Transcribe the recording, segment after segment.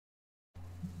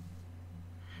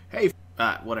Hey,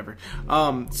 whatever.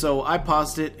 So I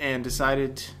paused it and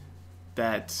decided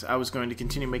that I was going to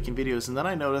continue making videos, and then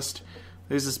I noticed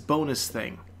there's this bonus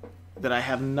thing that I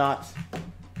have not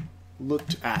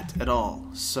looked at all.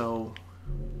 So,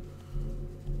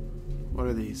 what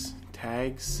are these?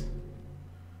 Tags?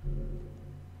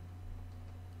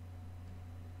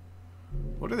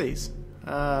 What are these?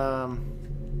 It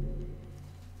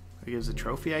gives a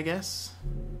trophy, I guess.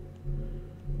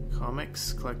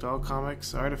 Comics, collect all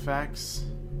comics, artifacts,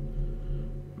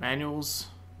 manuals,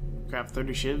 craft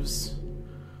 30 shivs.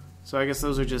 So I guess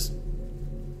those are just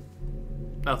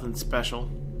nothing special.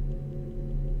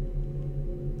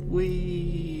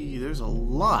 There's a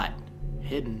lot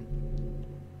hidden.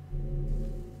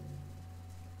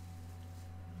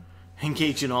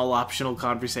 Engage in all optional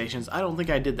conversations. I don't think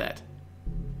I did that.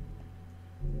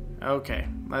 Okay,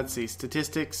 let's see.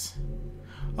 Statistics.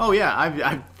 Oh yeah,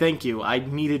 I thank you. I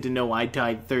needed to know I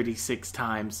died 36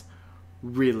 times.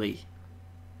 Really.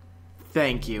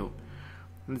 Thank you.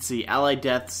 Let's see. Allied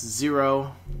deaths,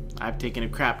 0. I've taken a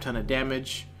crap ton of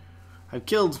damage. I've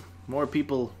killed more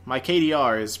people. My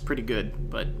KDR is pretty good,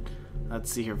 but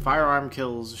let's see here. Firearm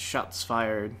kills, shots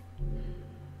fired,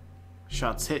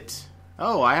 shots hit.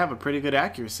 Oh, I have a pretty good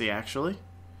accuracy, actually.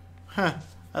 Huh,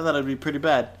 I thought it'd be pretty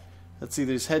bad. Let's see,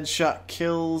 there's headshot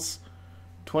kills,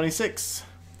 26.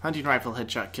 Hunting rifle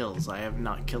headshot kills. I have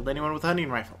not killed anyone with a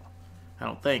hunting rifle. I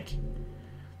don't think.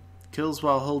 Kills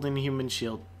while holding a human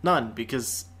shield. None,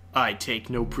 because I take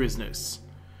no prisoners.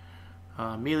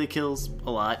 Melee kills, a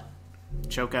lot.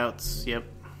 Chokeouts, yep.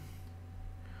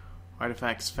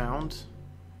 Artifacts found.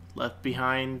 Left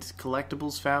behind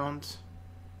collectibles found.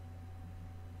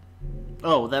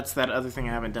 Oh, that's that other thing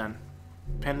I haven't done.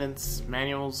 Pendants,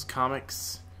 manuals,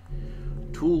 comics,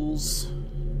 tools.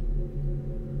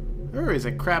 There is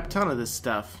a crap ton of this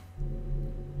stuff.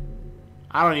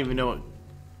 I don't even know what...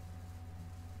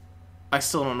 I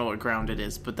still don't know what ground it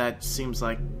is, but that seems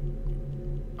like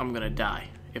I'm gonna die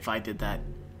if I did that.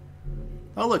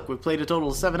 Oh look, we've played a total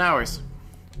of 7 hours.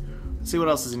 Let's see what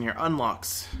else is in here.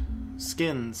 Unlocks.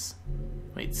 Skins.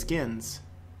 Wait, skins.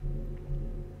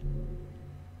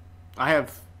 I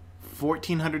have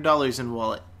 $1,400 in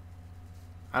wallet.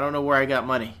 I don't know where I got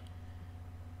money.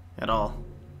 At all.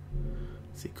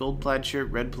 Let's see, gold plaid shirt,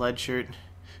 red plaid shirt,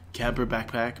 camper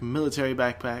backpack, military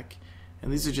backpack.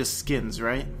 And these are just skins,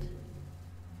 right?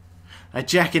 A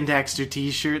Jak and Daxter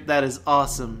t-shirt. That is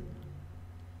awesome.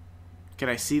 Can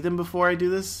I see them before I do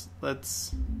this?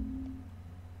 Let's...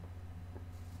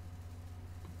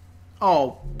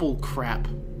 Oh, bullcrap.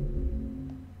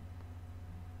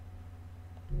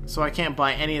 So I can't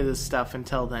buy any of this stuff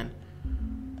until then.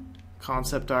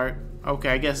 Concept art. Okay,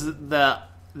 I guess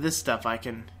this stuff I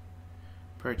can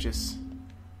purchase.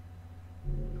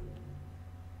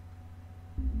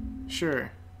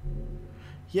 Sure.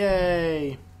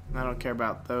 Yay! I don't care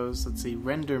about those. Let's see.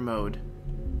 Render mode.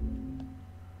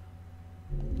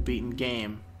 Beaten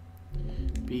game.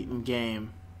 Beaten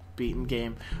game. Beaten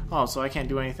game. Oh, so I can't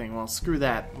do anything. Well, screw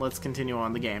that. Let's continue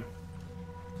on the game.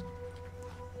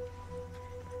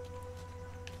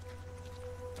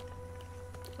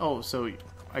 Oh, so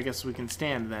I guess we can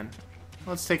stand then.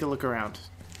 Let's take a look around.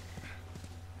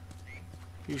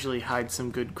 Usually hide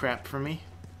some good crap for me.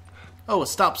 Oh, a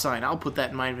stop sign. I'll put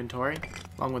that in my inventory,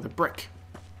 along with a brick.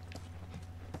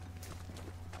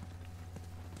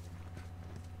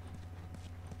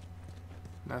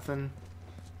 Nothing.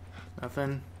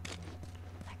 Nothing.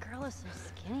 That girl is so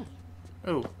skinny.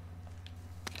 Oh.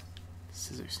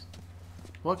 Scissors.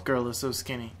 What girl is so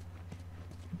skinny?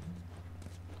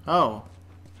 Oh.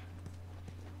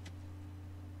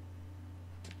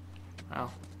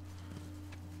 Wow.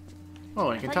 Oh,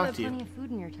 I can talk to you. Plenty of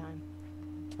food in your time.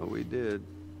 Oh, we did.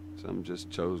 Some just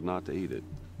chose not to eat it.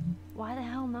 Why the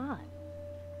hell not?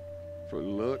 For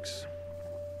looks.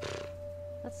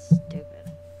 That's stupid.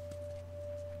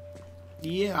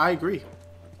 Yeah, I agree.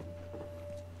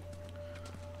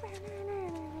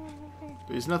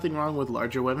 There's nothing wrong with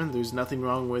larger women. There's nothing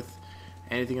wrong with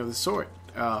anything of the sort.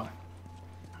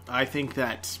 I think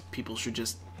that people should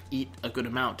just eat a good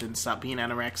amount and stop being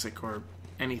anorexic or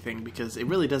anything, because it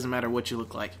really doesn't matter what you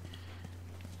look like.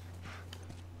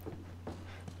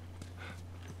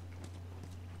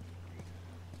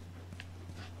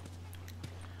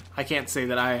 I can't say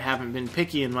that I haven't been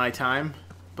picky in my time,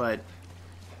 but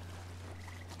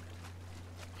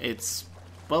it's,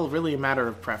 well, really a matter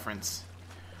of preference.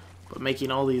 But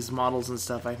making all these models and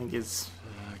stuff, I think, is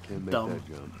I can't make dumb. that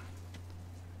jump.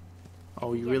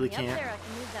 Oh, you Get really me can't? Up there, I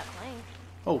can move that plank.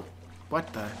 Oh,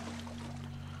 what the?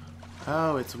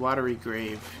 Oh, it's watery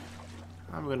grave.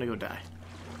 I'm gonna go die.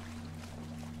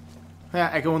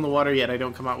 I go in the water yet I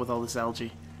don't come out with all this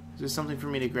algae. Is there something for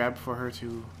me to grab for her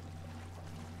to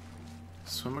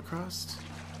swim across?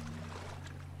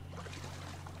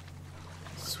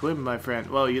 Swim, my friend.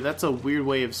 Well, that's a weird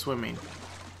way of swimming.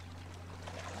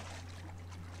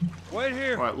 Wait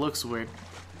here. Or it looks weird.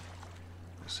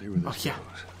 Let's see where this Oh, yeah.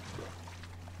 goes.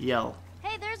 Yell.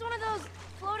 Hey, there's one of those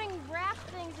floating raft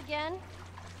things again.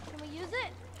 Can we use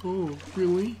it? Oh,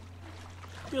 really?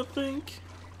 You think?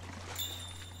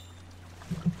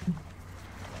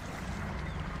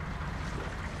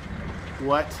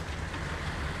 What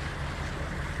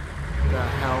the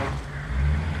hell?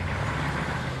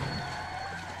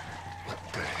 What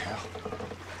the hell?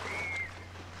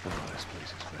 Oh, this place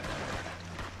is bad.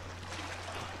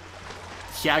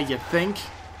 Yeah, you think?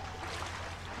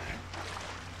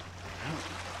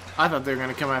 I thought they were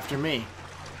gonna come after me.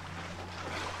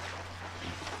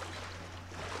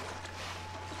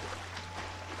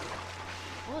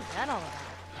 What was that all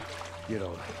about? Get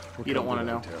on. We're You don't coming wanna to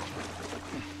know. the hotel.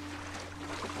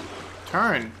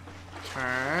 Turn.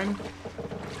 Turn.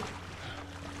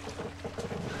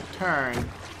 Turn.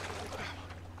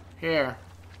 Here.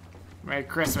 Merry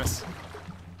Christmas.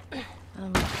 Okay.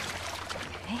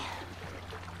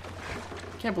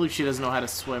 Can't believe she doesn't know how to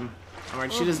swim. I mean,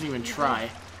 she doesn't even try.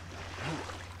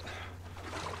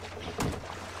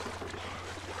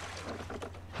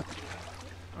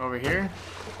 Over here?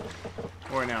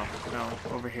 Or no. No,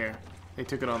 over here. They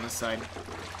took it on this side.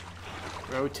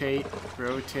 Rotate,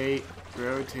 rotate,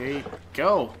 rotate.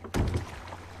 Go!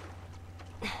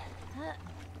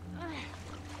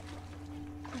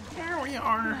 There we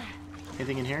are.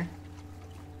 Anything in here?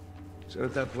 Set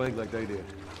up that plank like they did.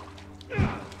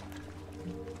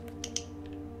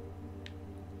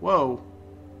 Whoa.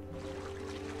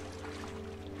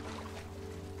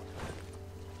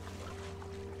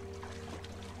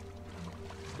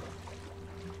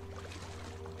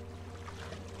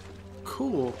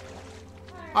 Cool.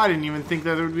 I didn't even think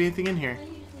that there would be anything in here.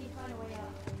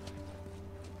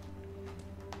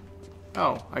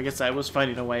 Oh, I guess I was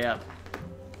finding a way up.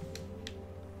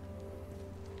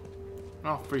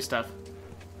 Oh, free stuff.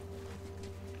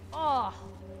 Oh,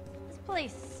 this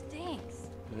place stinks.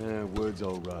 Yeah, wood's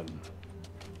all rotten.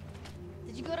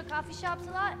 Did you go to coffee shops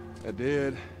a lot? I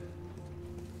did.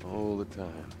 All the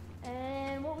time.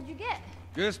 And what would you get?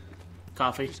 Just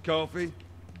Coffee. coffee.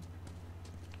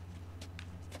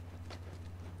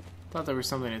 Thought there was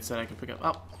something that said I could pick up.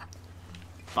 Oh.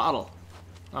 Bottle.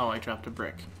 Oh, I dropped a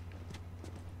brick.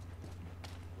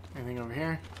 Anything over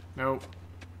here? Nope.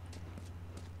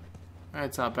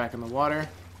 It's out back in the water.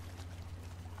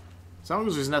 As long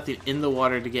as there's nothing in the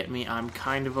water to get me, I'm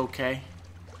kind of okay.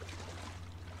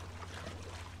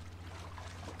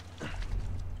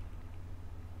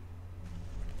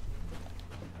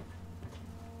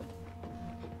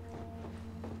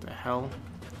 The hell?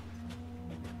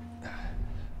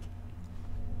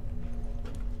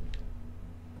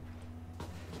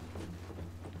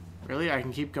 Really? I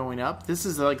can keep going up? This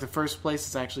is like the first place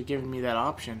that's actually giving me that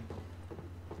option.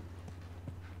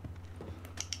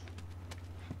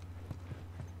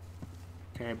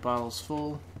 Okay, bottle's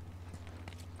full.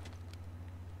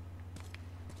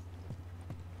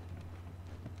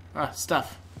 Ah,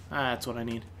 stuff. Ah, that's what I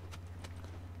need.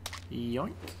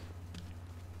 Yoink.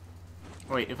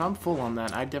 Wait, if I'm full on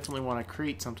that, I definitely want to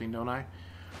create something, don't I?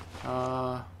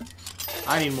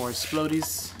 I need more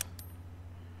explodies.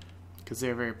 Because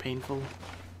they're very painful.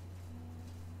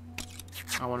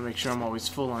 I want to make sure I'm always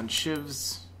full on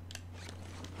shivs.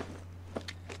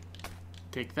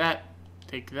 Take that.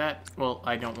 Take that. Well,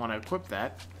 I don't want to equip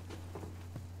that.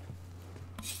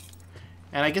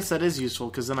 And I guess that is useful,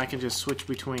 because then I can just switch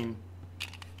between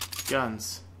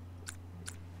guns.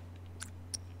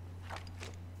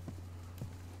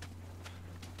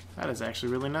 That is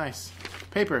actually really nice.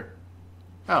 Paper.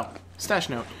 Oh, stash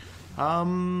note.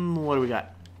 What do we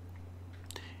got?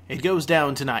 It goes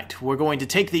down tonight. We're going to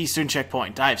take the eastern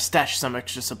checkpoint. I've stashed some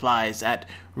extra supplies at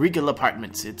Regal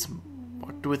Apartments. It's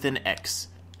marked with an X.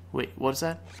 Wait, what is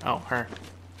that? Oh, her.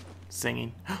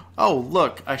 Singing. Oh,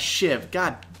 look, a shiv.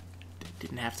 God,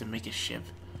 didn't have to make a shiv.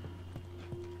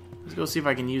 Let's go see if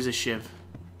I can use a shiv.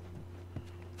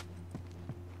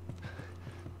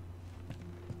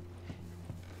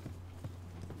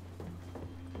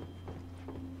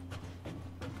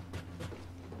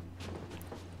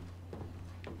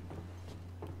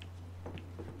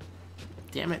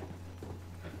 Damn it.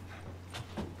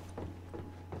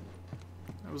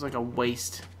 That was like a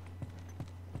waste.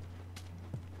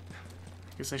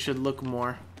 Guess I should look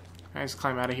more. Can I just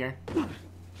climb out of here?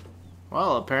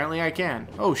 Well, apparently I can.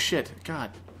 Oh shit.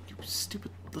 God. You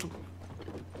stupid little...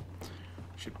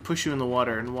 Should push you in the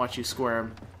water and watch you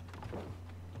squirm.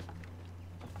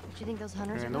 Do you think those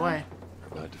hunters They're are in the gone? way.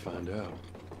 About to find out.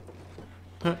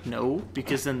 No,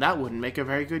 because then that wouldn't make a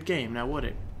very good game, now would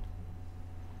it?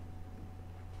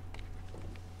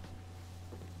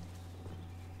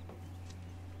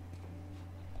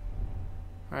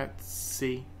 Let's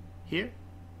see. Here?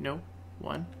 No.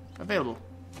 One. Available.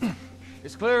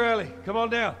 It's clear, Ellie. Come on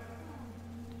down.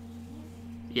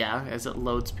 Yeah, as it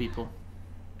loads people.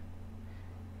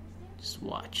 Just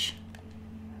watch.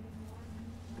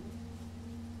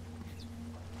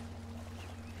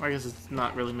 I guess it's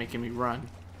not really making me run.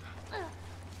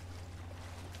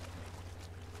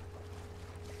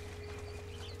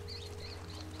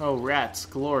 Oh, rats.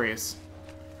 Glorious.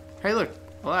 Hey, look.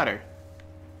 A ladder.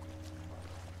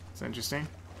 It's interesting.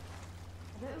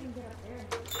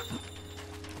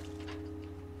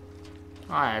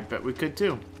 I bet we could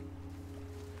too.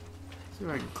 See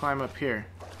if I can climb up here.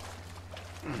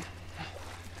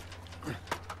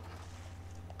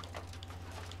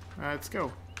 Let's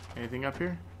go. Anything up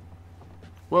here?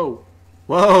 Whoa.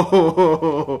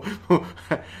 Whoa!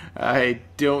 I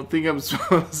don't think I'm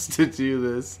supposed to do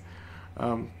this.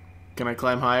 Can I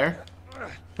climb higher?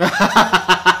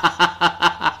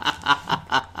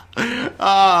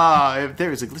 If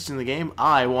there is a glitch in the game,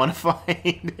 I want to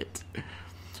find it.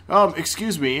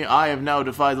 Excuse me, I have now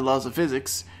defied the laws of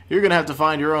physics. You're gonna have to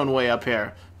find your own way up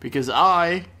here, because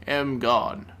I am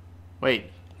gone.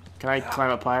 Wait, can I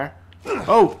climb up higher?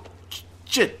 Oh,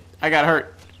 shit, I got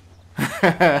hurt.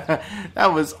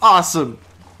 That was awesome.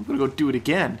 I'm gonna go do it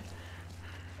again.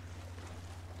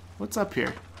 What's up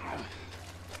here?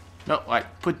 No, I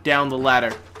put down the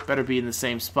ladder. Better be in the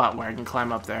same spot where I can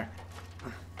climb up there.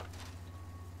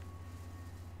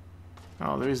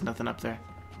 Oh, there is nothing up there.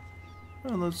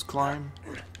 Well, let's climb.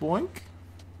 Boink.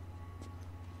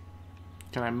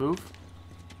 Can I move?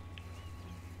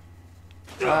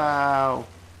 Wow.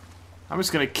 I'm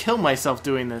just gonna kill myself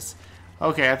doing this.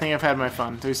 Okay, I think I've had my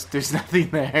fun. There's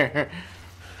nothing there.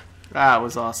 That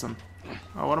was awesome.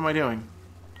 Oh, what am I doing?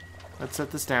 Let's set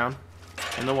this down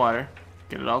in the water.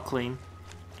 Get it all clean.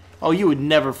 Oh, you would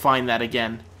never find that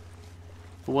again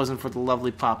if it wasn't for the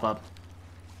lovely pop-up.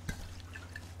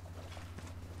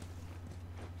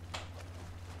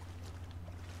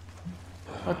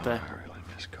 What the? I really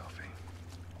miss coffee.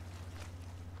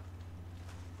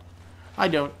 I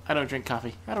don't drink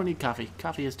coffee. I don't need coffee.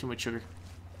 Coffee has too much sugar.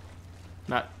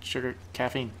 Not sugar,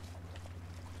 caffeine.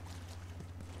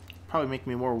 Probably make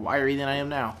me more wiry than I am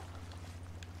now.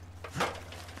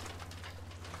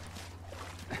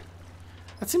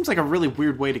 That seems like a really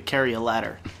weird way to carry a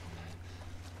ladder.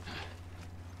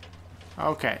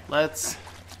 Okay, let's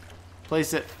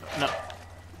place it. No,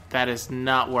 that is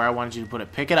not where I wanted you to put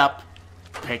it. Pick it up.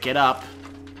 Pick it up.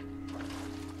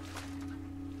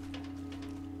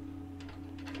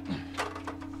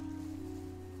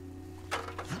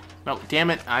 No, damn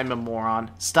it, I'm a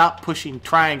moron. Stop pushing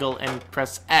triangle and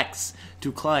press X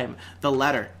to climb the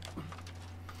ladder.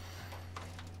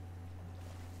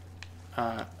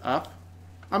 Up?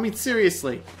 I mean,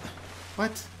 seriously.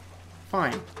 What?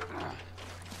 Fine.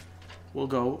 We'll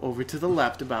go over to the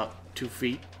left about 2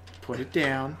 feet, put it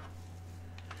down,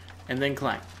 and then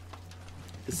climb.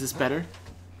 Is this better?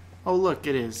 Oh, look,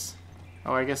 it is.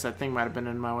 Oh, I guess that thing might have been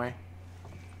in my way.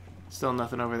 Still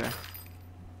nothing over there.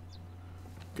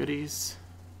 Goodies.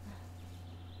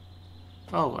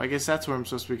 Oh, I guess that's where I'm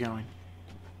supposed to be going.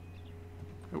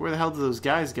 Where the hell do those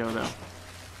guys go, though?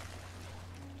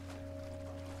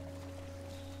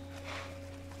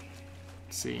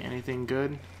 Let's see, anything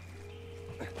good?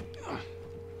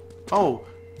 Oh,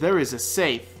 there is a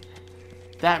safe.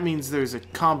 That means there's a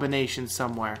combination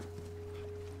somewhere.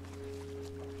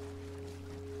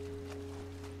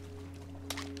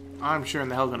 I'm sure in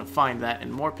the hell gonna find that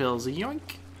and more pills.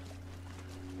 Yoink.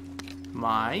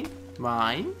 Mine.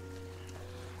 Mine.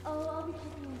 Oh, I'll be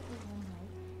checking in for one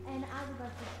night, and I would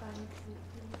like to finally sleep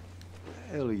too. What the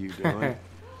hell are you doing? Why,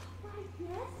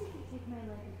 yes, you can take my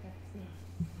leg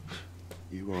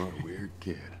if You are a weird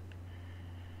kid.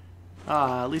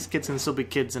 At least kids can still be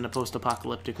kids in a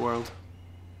post-apocalyptic world.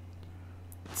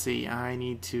 Let's see, I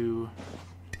need to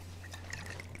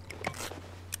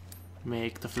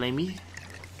make the flamey,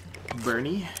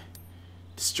 burny,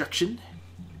 destruction.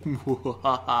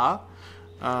 What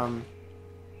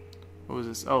was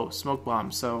this? Oh, smoke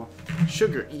bombs. So,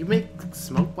 sugar. You make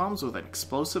smoke bombs with an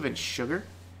explosive and sugar?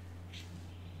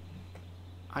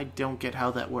 I don't get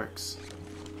how that works.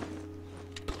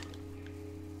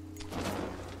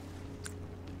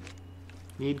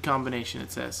 Need combination,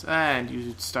 it says. And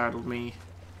you startled me.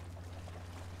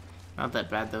 Not that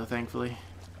bad, though, thankfully.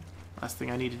 Last thing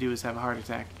I need to do is have a heart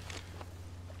attack.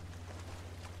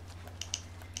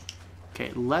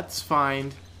 Okay, let's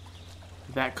find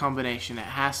that combination. It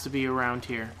has to be around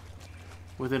here,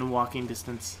 within walking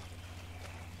distance.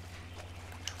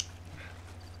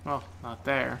 Well, not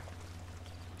there.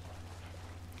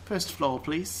 First floor,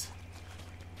 please.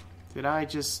 Did I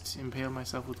just impale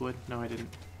myself with wood? No, I didn't.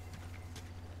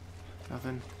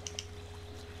 Nothing.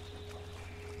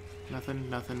 Nothing,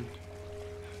 nothing.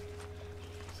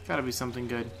 There's gotta be something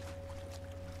good.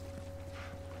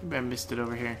 Maybe I missed it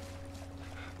over here.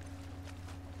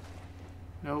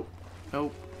 Nope.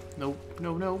 Nope. Nope.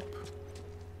 No, nope.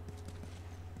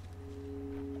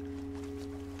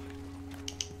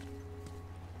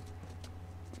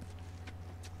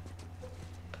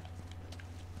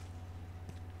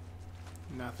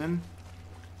 Nothing.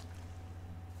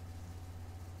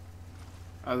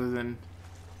 Other than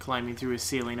climbing through a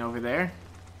ceiling over there.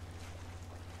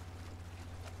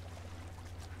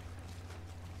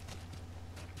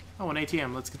 Oh, an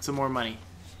ATM. Let's get some more money.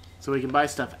 So we can buy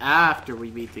stuff after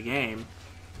we beat the game.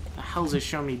 The hell's it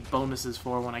showing me bonuses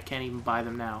for when I can't even buy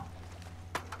them now?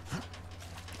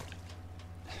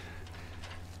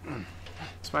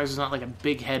 Surprised there's not like a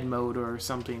big head mode or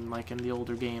something like in the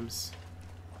older games.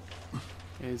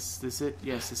 Is this it?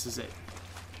 Yes, this is it.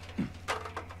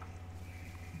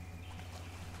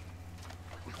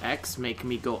 X make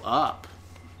me go up.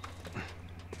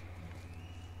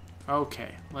 Okay,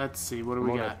 let's see. What do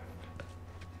we got?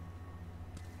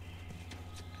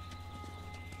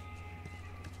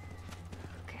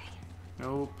 Okay.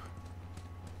 Nope.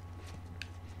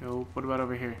 Nope. What about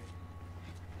over here?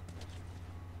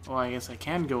 Oh, I guess I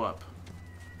can go up.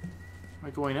 Am I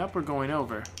going up or going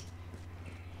over?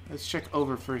 Let's check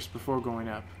over first before going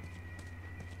up.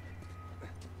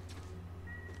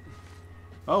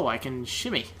 Oh, I can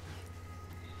shimmy.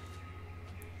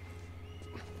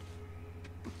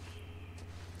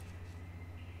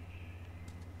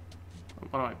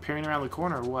 What am I, peering around the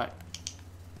corner or what?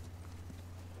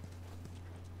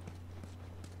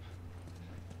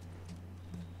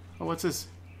 Oh, what's this?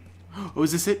 Oh,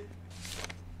 is this it?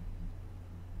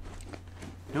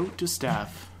 Note to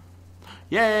staff.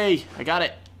 Yay! I got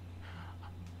it!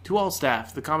 To all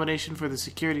staff, the combination for the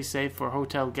security safe for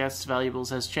hotel guests' valuables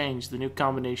has changed. The new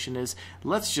combination is,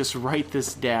 let's just write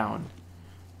this down.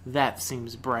 That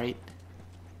seems bright.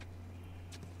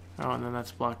 Oh, and then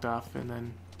that's blocked off, and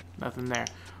then nothing there.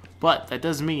 But that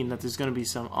does mean that there's going to be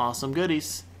some awesome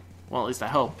goodies. Well, at least I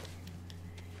hope.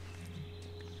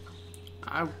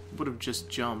 I would have just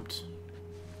jumped.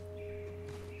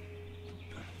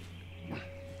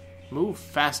 Move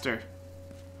faster.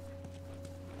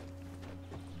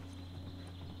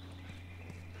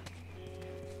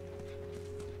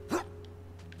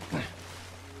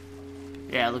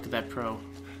 Yeah, look at that pro.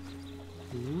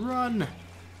 Run!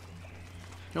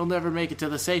 You'll never make it to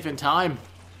the safe in time.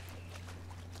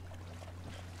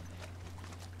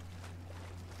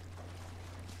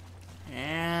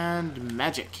 And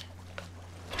magic.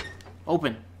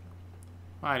 Open.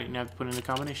 Oh, I didn't have to put in a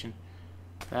combination.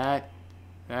 That.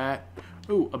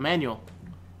 Ooh, a manual.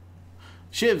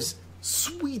 Shivs.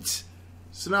 Sweet.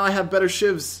 So now I have better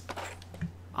shivs.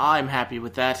 I'm happy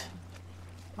with that.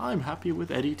 I'm happy with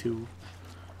Eddie too.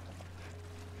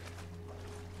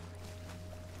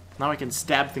 Now I can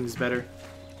stab things better.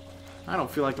 I don't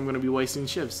feel like I'm going to be wasting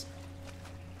shivs.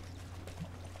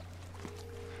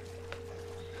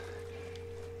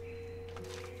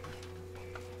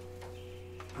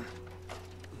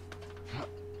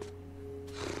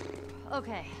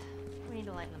 Okay, we need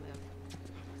to lighten the mood.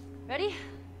 Ready?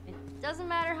 It doesn't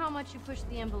matter how much you push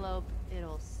the envelope,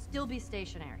 it'll still be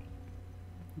stationary.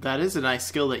 That is a nice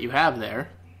skill that you have there.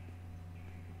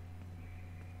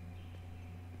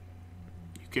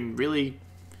 You can really...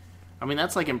 I mean,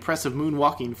 that's like impressive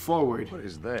moonwalking forward. What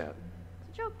is that?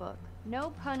 It's a joke book.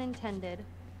 No pun intended.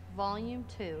 Volume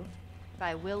 2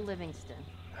 by Will Livingston.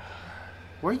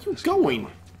 Where are you going?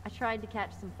 I tried to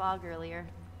catch some fog earlier.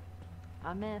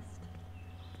 I missed.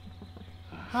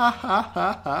 Ha ha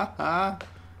ha ha ha.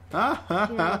 Ha ha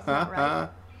You know, ha it's not ha right. ha.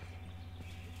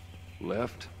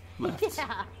 Left? Left.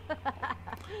 Yeah.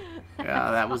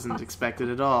 Yeah, that wasn't expected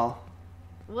at all.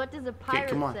 What does a pirate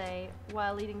come on. say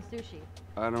while eating sushi?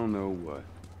 I don't know what.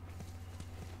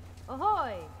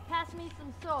 Ahoy! Pass me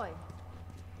some soy.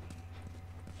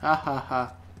 Ha ha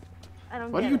ha. I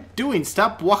don't What get are you it. doing?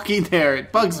 Stop walking there.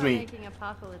 It bugs People are me. making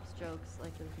apocalypse jokes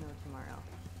like there's no tomorrow.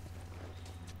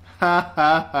 Ha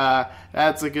ha ha.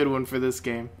 That's a good one for this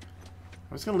game.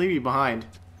 I was going to leave you behind.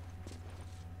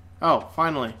 Oh,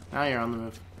 finally. Now you're on the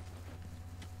move.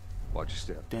 Watch your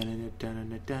step.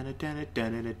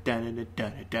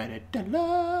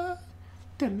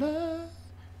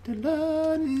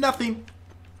 Nothing.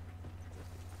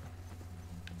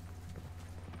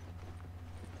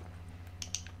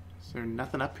 Is there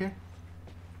nothing up here?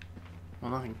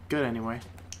 Well, nothing good anyway.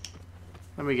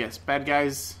 Let me guess. Bad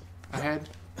guys ahead?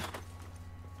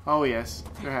 Oh, yes.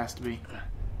 There has to be.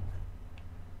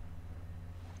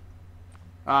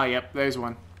 Ah, yep. There's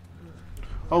one.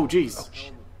 Oh, jeez.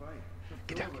 Oh,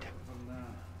 get down, get down.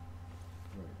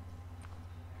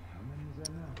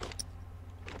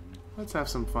 Let's have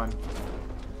some fun.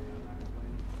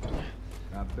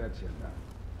 I bet you not.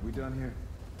 We done here?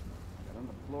 Got on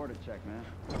the floor to check, man.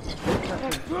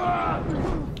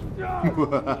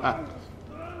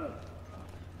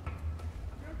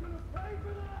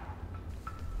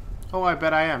 Oh, I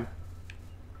bet I am.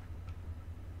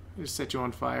 I'll just set you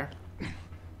on fire.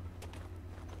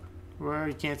 Where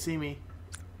you can't see me.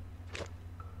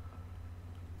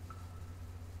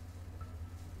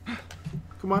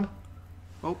 Come on.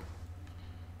 Oh.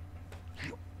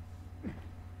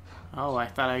 Oh, I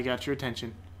thought I got your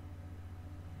attention.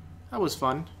 That was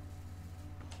fun.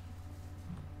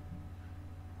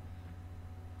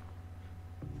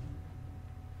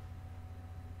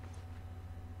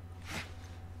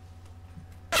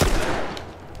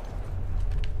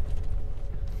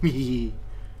 Me.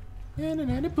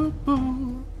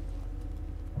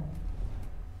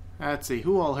 Let's see,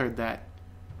 who all heard that?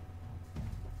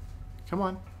 Come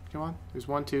on, come on. There's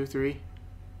 1, 2, 3.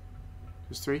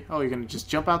 There's 3. Oh, you're gonna just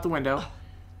jump out the window.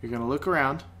 You're gonna look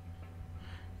around.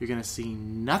 You're gonna see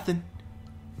nothing.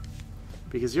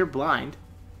 Because you're blind.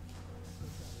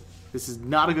 This is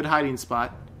not a good hiding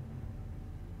spot.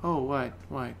 Oh, what?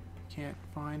 What? Can't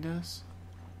find us?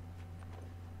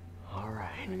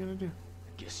 Alright. What are you gonna do?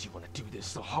 Guess you want to do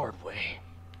this the hard way.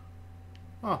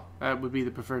 Oh, that would be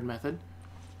the preferred method.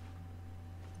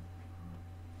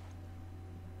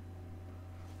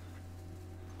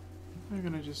 We're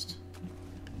gonna just...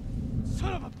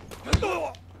 Son of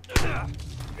a...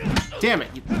 Damn it,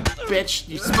 you bitch!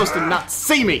 You're supposed to not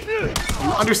see me! You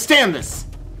understand this!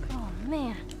 Oh,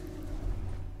 man.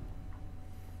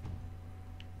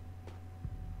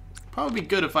 Probably be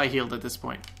good if I healed at this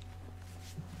point.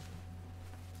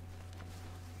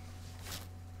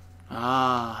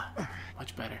 Ah,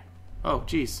 much better. Oh,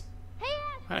 jeez.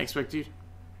 I didn't expect you...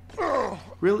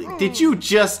 Really? Did you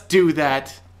just do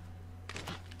that?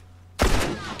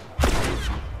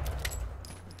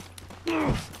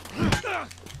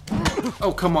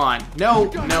 Oh, come on. No,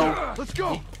 no. Let's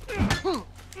go!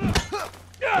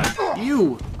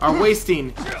 You are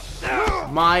wasting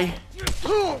my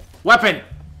weapon.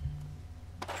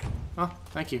 Oh,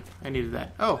 thank you. I needed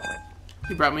that. Oh,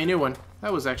 you brought me a new one.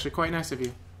 That was actually quite nice of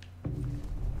you.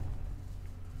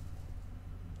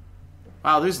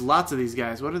 Wow, there's lots of these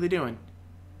guys. What are they doing?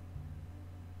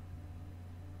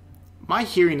 My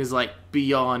hearing is like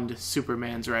beyond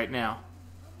Superman's right now.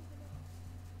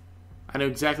 I know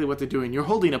exactly what they're doing. You're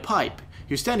holding a pipe.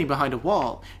 You're standing behind a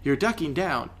wall. You're ducking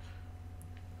down.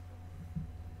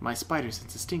 My spider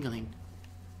sense is tingling.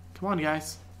 Come on,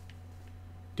 guys.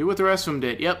 Do what the rest of them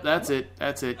did. Yep, that's it.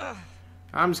 That's it.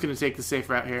 I'm just going to take the safe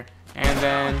route here. And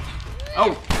then...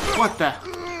 Oh, what the...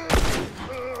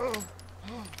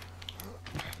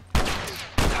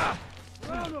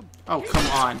 Oh, come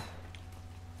on.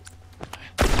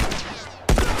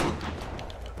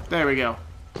 There we go.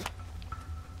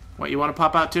 What, you want to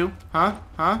pop out too? Huh?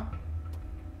 Huh?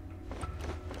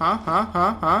 Huh? Huh?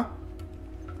 Huh? Huh?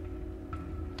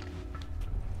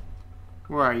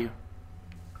 Where are you?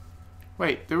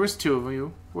 Wait, there was 2 of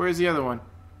you. Where is the other one?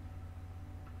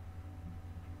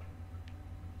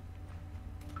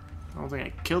 I don't think I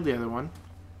killed the other one.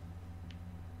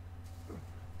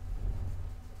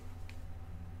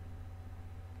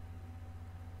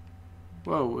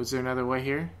 Whoa, is there another way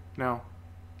here? No.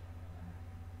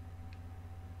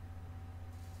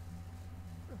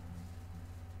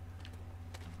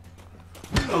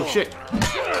 Oh shit.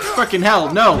 Fucking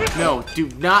hell, no, no, do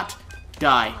not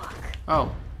die.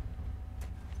 Oh.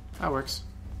 That works.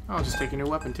 I'll just take a new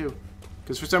weapon too.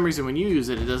 Because for some reason when you use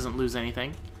it, it doesn't lose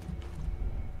anything.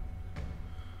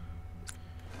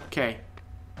 Okay.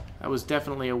 That was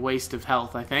definitely a waste of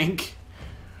health, I think.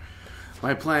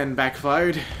 My plan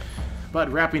backfired. But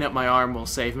wrapping up my arm will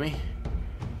save me.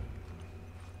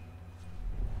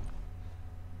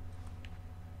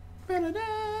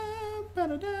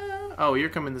 Oh, you're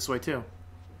coming this way too.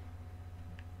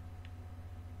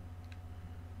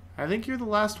 I think you're the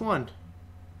last one.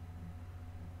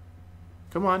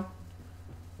 Come on.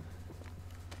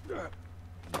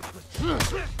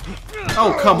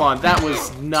 Oh, come on. That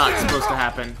was not supposed to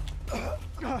happen.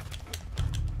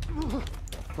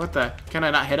 What the? Can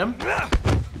I not hit him?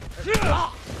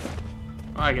 Oh,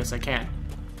 I guess I can.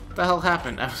 What the hell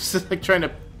happened? I was like trying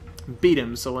to beat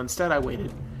him, so instead I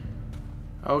waited.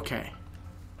 Okay.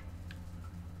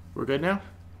 We're good now?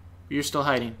 You're still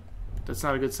hiding. That's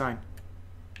not a good sign.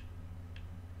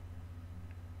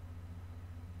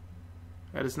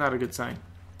 That is not a good sign.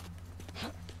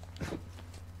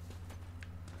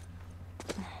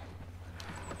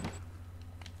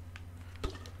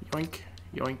 Yoink,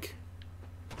 yoink.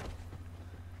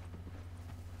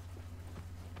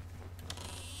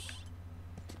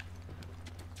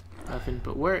 Nothing,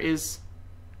 but where is...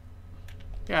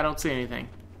 Yeah, I don't see anything.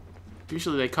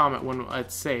 Usually they comment when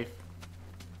it's safe.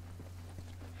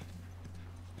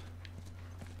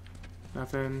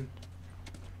 Nothing.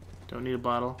 Don't need a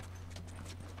bottle.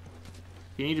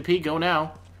 If you need to pee, go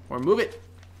now. Or move it.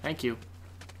 Thank you.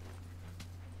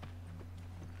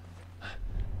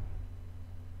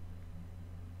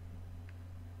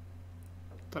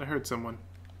 Thought I heard someone.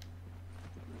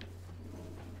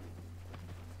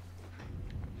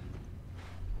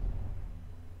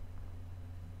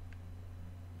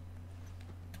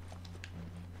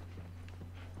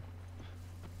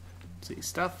 Let's see,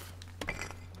 stuff.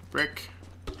 Brick.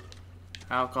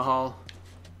 Alcohol.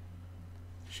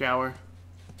 Shower.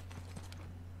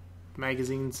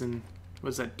 Magazines and...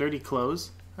 what's that? Dirty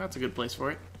clothes. That's a good place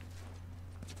for it.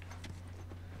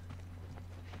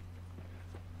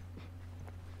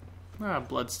 Ah,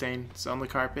 bloodstain. It's on the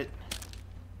carpet.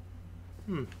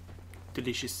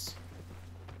 Delicious.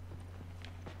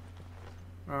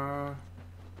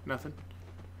 Nothing.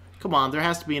 Come on, there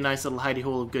has to be a nice little hidey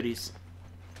hole of goodies.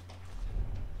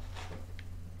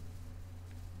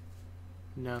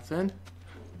 Nothing.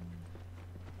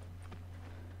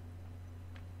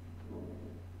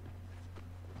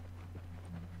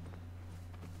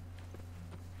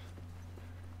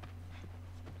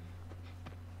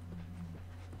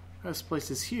 This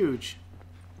place is huge.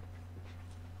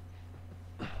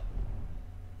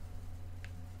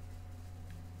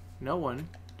 No one.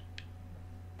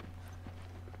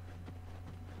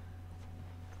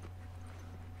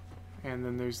 And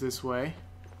then there's this way,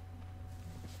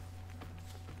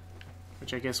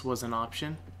 which I guess was an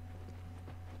option.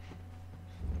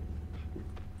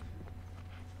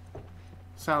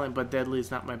 Silent but deadly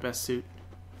is not my best suit.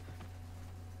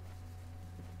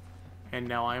 And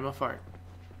now I am a fart.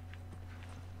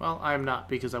 Well, I am not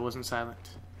because I wasn't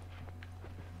silent.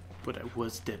 But I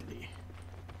was deadly.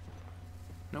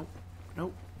 Nope.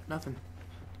 Nope. Nothing.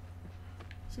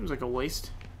 Seems like a waste.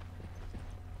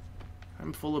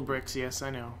 I'm full of bricks, yes,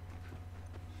 I know.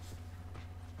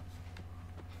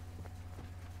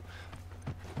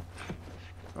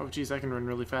 Oh, geez, I can run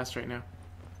really fast right now.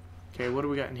 Okay, what do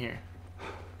we got in here?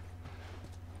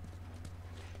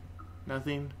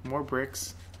 Nothing. More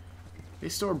bricks. They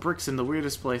store bricks in the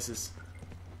weirdest places.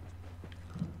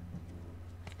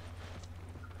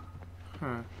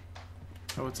 Huh.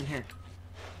 Oh, what's in here?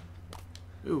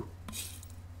 Ooh.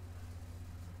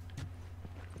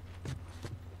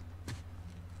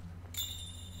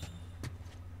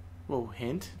 Whoa,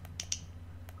 hint?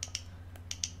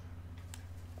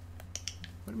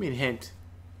 What do you mean, hint?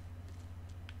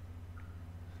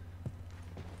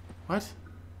 What?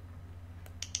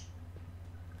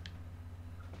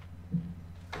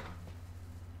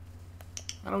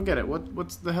 I don't get it.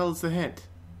 What's the hell is the hint?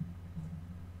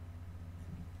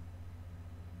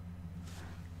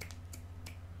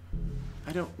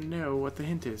 I don't know what the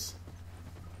hint is.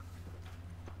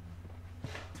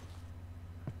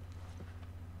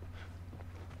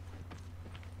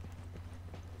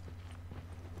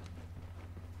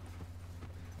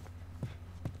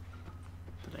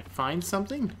 Did I find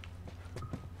something?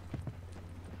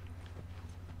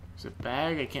 There's a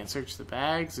bag. I can't search the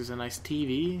bags. There's a nice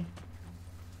TV.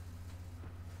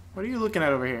 What are you looking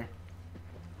at over here?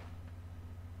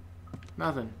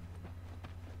 Nothing.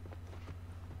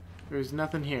 There's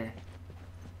nothing here.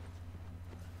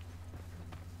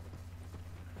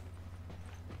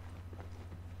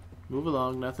 Move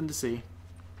along, nothing to see.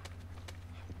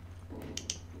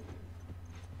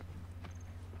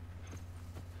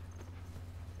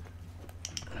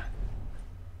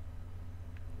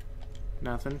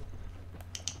 Nothing.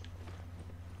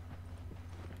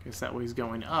 Guess that way's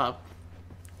going up.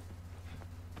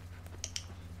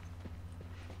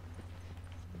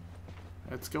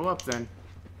 Let's go up then.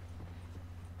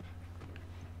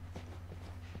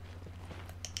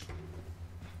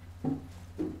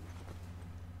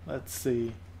 Let's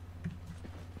see.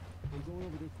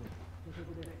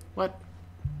 What?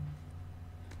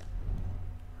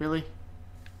 Really?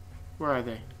 Where are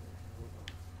they?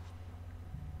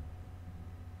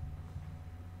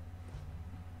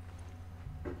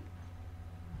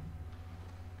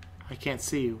 I can't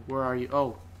see you. Where are you?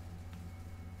 Oh.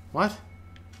 What?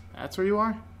 That's where you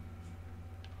are?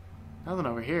 Nothing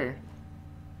over here.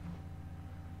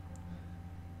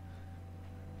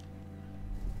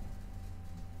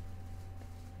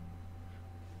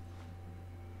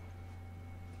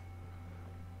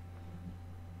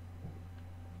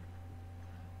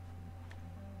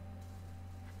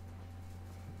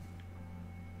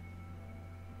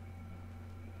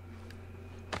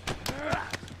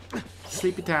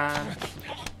 sleepy time.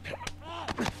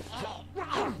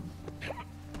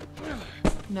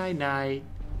 Night night.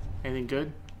 Anything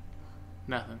good?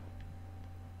 Nothing.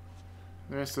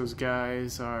 The rest of those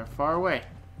guys are far away.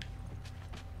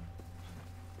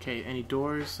 Okay, any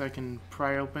doors I can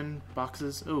pry open?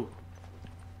 Boxes? Ooh.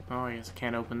 Oh, I guess I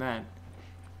can't open that.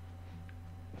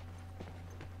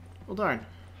 Well, darn.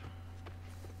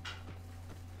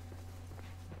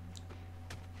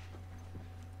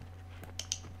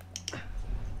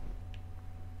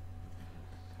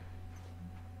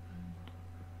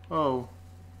 Oh.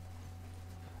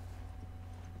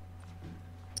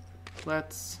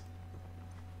 Let's...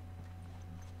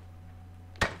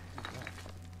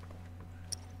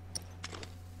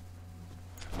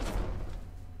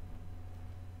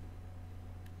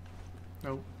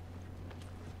 Nope.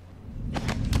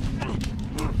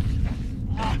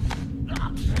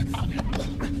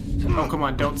 Oh, come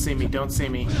on, don't see me, don't see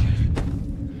me.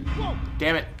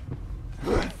 Damn it.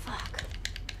 Fuck.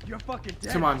 You're fucking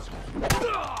dead. Come on.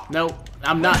 No,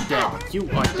 I'm not dead. You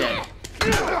are dead.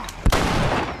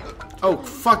 Oh,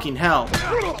 fucking hell.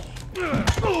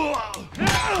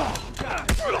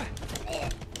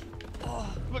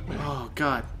 Oh,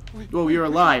 God. Whoa, you're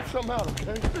alive. Come out,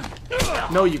 okay?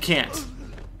 No, you can't.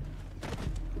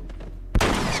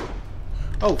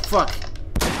 Oh, fuck.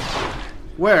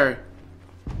 Where?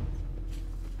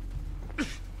 Where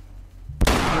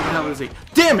the hell is he?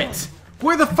 Damn it!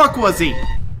 Where the fuck was he?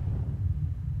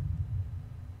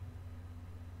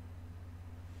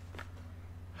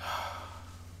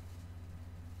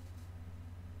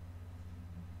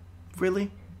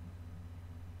 Really?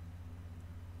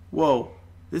 Whoa.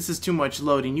 This is too much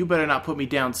loading. You better not put me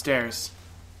downstairs.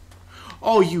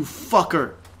 Oh, you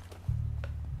fucker!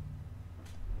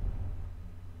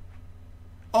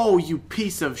 Oh, you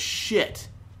piece of shit!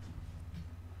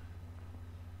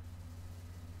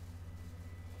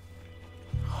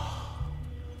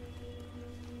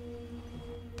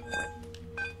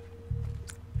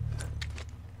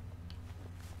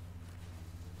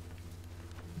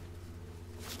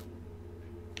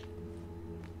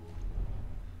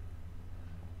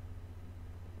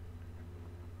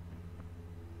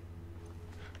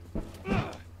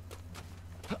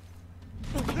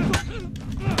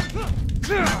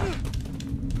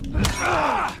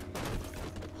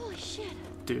 Holy shit.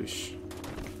 Douche.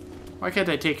 Why can't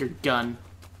I take your gun?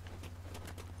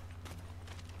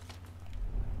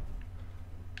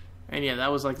 And yeah,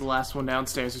 that was like the last one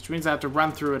downstairs, which means I have to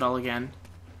run through it all again.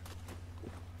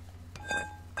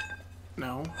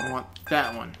 No, I want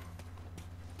that one.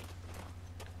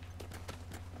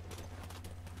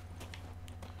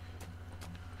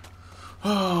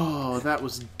 Oh, that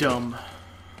was dumb.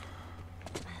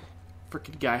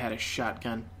 Frickin' guy had a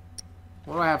shotgun.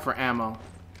 What do I have for ammo?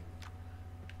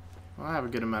 Well, I have a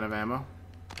good amount of ammo.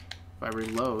 If I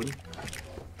reload.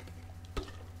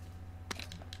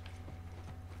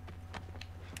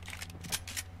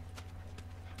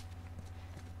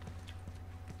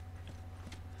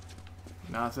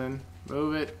 Nothing.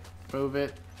 Move it. Move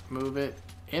it. Move it.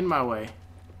 In my way.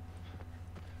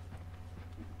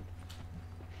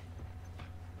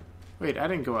 Wait, I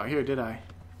didn't go out here, did I?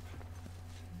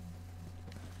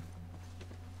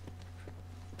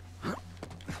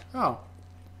 Oh.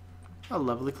 A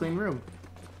lovely clean room.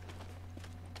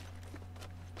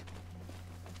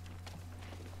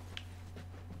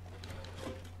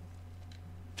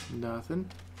 Nothing.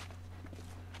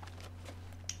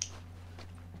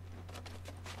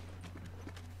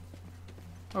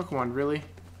 Oh, come on, really?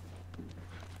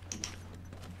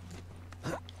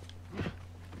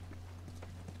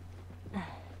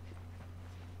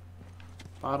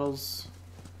 Bottles.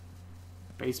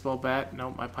 Baseball bat.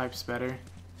 Nope, my pipe's better.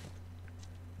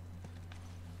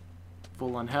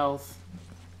 Full on health.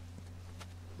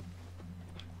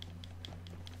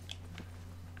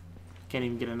 Can't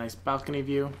even get a nice balcony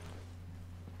view.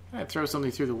 I'd throw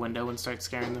something through the window and start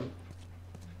scaring them.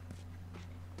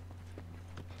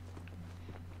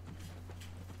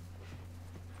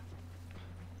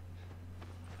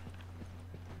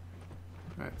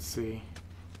 Let's see.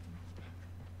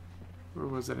 Where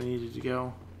was it I needed to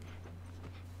go?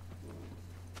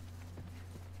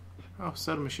 Oh,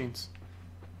 soda machines.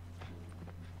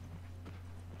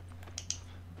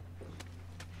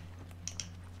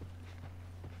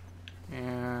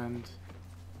 And...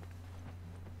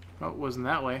 oh, it wasn't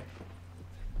that way.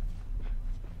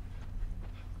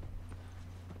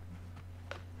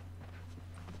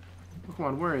 Oh, come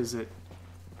on, where is it?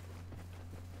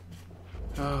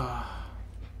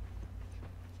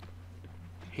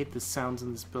 Hate the sounds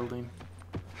in this building.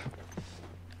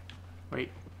 Wait.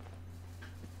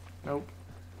 Nope.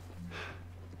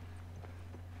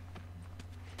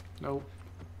 Nope.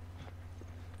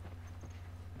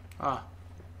 Ah.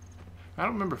 I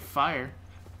don't remember fire.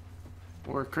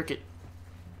 Or cricket.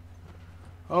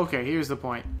 Okay, here's the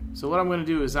point. So what I'm going to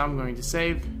do is I'm going to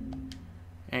save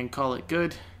and call it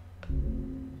good.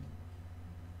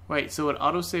 Wait, so it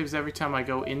autosaves every time I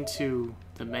go into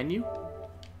the menu?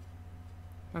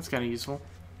 That's kind of useful.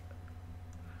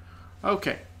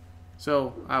 Okay,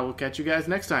 so I will catch you guys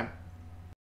next time.